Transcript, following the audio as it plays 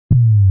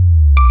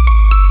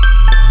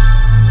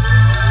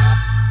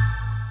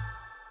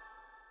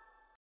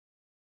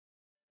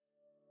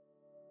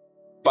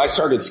I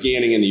started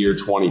scanning in the year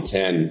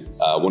 2010.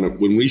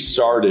 When we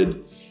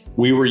started,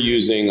 we were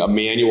using a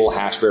manual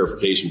hash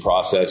verification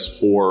process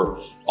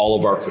for all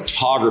of our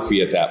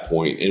photography at that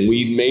point. And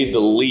we made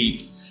the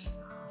leap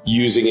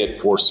using it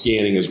for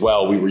scanning as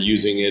well. We were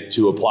using it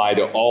to apply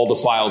to all the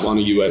files on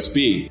a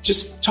USB.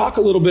 Just talk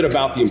a little bit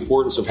about the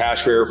importance of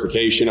hash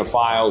verification of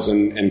files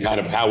and kind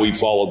of how we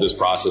followed this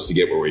process to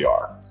get where we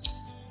are.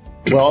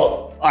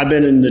 Well, I've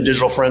been in the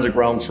digital forensic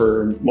realm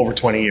for over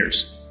 20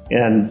 years.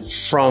 And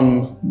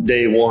from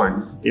day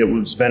one,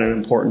 it's been an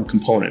important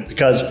component,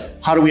 because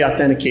how do we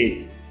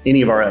authenticate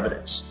any of our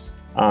evidence?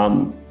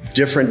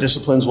 Different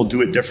disciplines will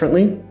do it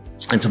differently.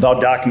 It's about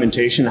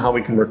documentation, how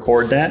we can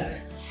record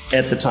that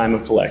at the time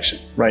of collection,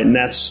 right? And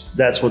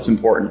that's what's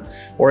important.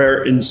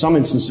 Or in some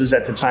instances,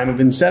 at the time of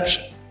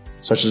inception,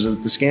 such as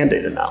the scan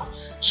data now.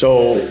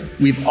 So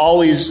we've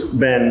always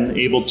been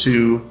able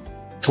to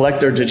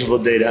collect our digital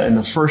data, and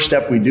the first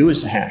step we do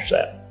is to hash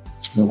that.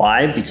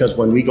 Why? Because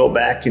when we go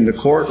back into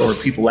court or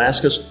people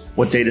ask us,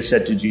 what data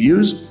set did you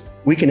use?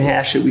 We can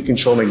hash it. We can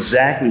show them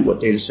exactly what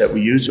data set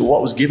we used or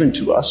what was given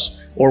to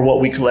us or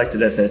what we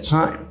collected at that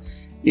time.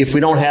 If we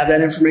don't have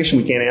that information,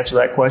 we can't answer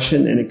that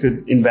question, and it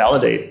could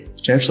invalidate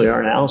potentially our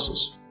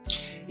analysis.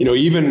 You know,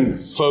 even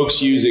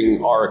folks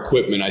using our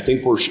equipment, I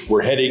think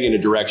we're heading in a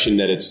direction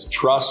that it's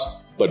trust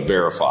but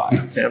verify.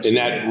 Absolutely. And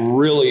that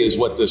really is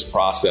what this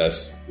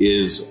process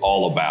is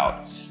all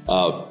about.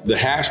 The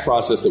hash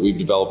process that we've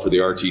developed for the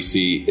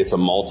RTC, it's a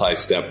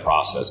multi-step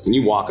process. Can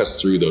you walk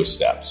us through those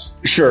steps?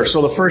 Sure.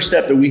 So the first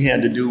step that we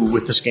had to do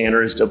with the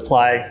scanner is to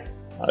apply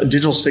a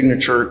digital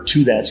signature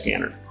to that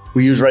scanner.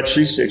 We use Reg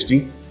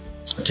 360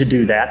 to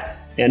do that,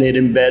 and it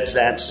embeds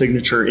that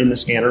signature in the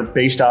scanner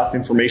based off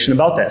information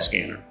about that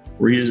scanner.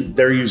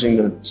 They're using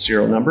the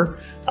serial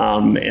number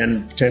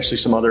and potentially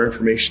some other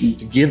information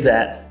to give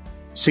that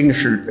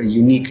signature a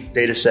unique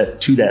data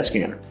set to that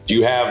scanner. Do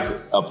you have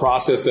a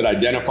process that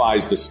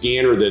identifies the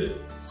scanner that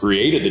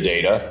created the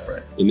data?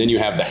 Right. And then you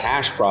have the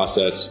hash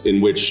process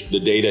in which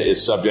the data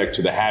is subject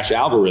to the hash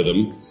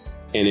algorithm,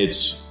 and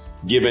it's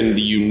given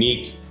the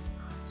unique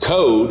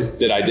code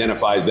that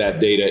identifies that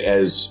data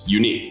as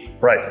unique.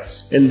 Right.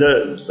 And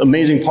the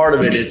amazing part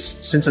of it,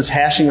 since it's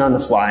hashing on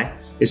the fly,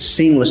 it's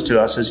seamless to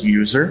us as a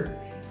user.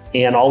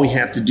 And all we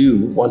have to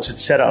do once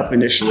it's set up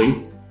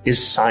initially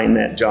is sign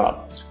that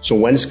job. So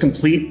when it's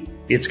complete,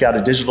 it's got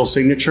a digital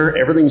signature,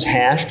 everything's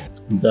hashed.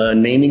 The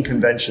naming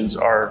conventions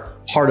are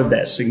part of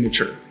that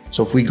signature.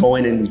 So if we go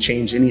in and we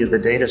change any of the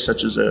data,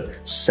 such as a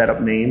setup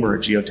name or a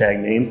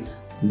geotag name,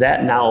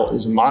 that now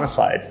is a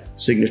modified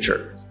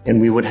signature. And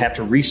we would have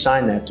to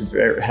re-sign that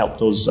to help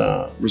those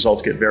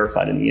results get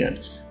verified in the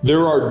end.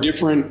 There are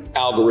different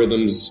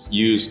algorithms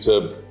used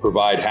to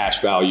provide hash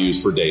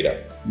values for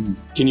data.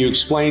 Can you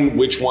explain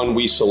which one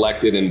we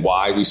selected and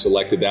why we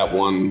selected that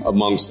one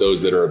amongst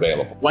those that are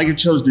available? Leica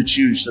chose to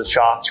choose the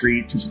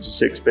SHA-3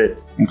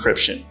 256-bit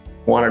encryption.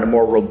 Wanted a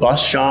more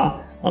robust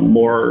SHA, a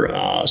more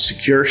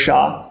secure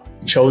SHA.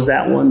 Chose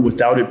that one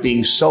without it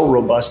being so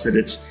robust that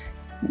it's,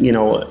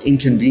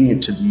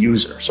 inconvenient to the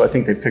user. So I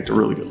think they picked a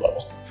really good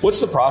level. What's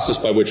the process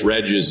by which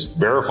Reg is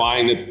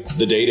verifying that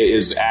the data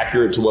is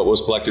accurate to what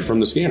was collected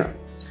from the scanner?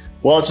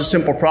 Well, it's a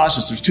simple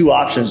process. There's two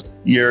options.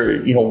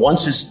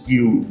 Once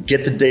you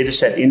get the data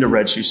set into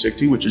Reg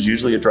 360, which is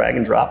usually a drag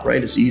and drop,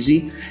 right? It's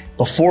easy.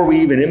 Before we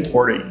even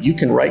import it, you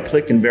can right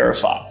click and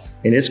verify.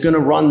 And it's going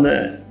to run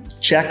the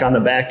check on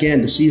the back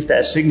end to see if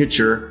that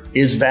signature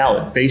is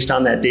valid based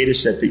on that data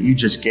set that you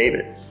just gave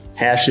it.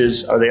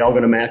 Hashes, are they all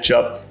going to match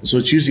up? So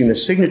it's using the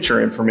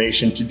signature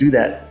information to do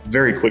that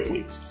very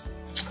quickly.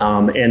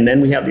 And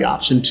then we have the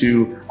option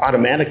to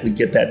automatically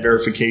get that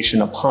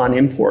verification upon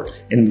import.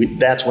 And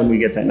that's when we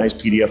get that nice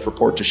PDF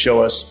report to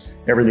show us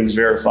everything's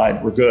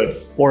verified, we're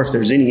good. Or if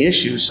there's any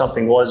issues,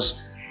 something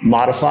was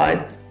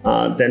modified,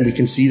 then we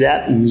can see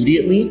that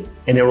immediately.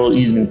 And it will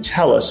even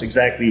tell us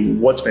exactly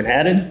what's been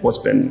added,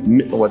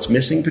 what's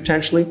missing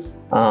potentially,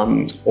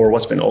 or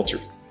what's been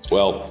altered.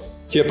 Well,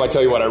 Kyp, I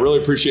tell you what, I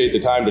really appreciate the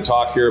time to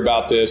talk here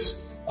about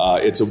this.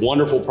 It's a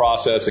wonderful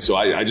process. So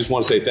I just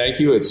want to say thank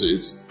you.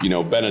 It's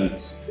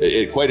been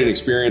quite an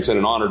experience and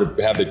an honor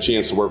to have the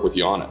chance to work with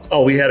you on it.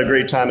 Oh, we had a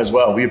great time as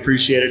well. We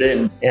appreciated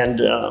it.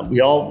 And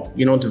we all,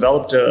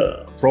 developed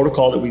a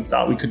protocol that we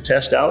thought we could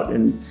test out.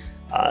 And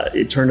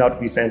it turned out to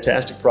be a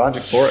fantastic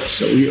project for us.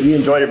 So we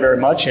enjoyed it very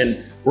much.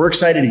 And we're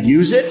excited to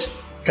use it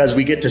because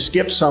we get to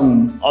skip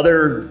some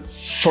other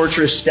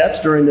torturous steps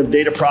during the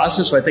data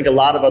process. So I think a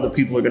lot of other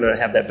people are going to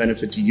have that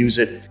benefit to use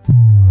it.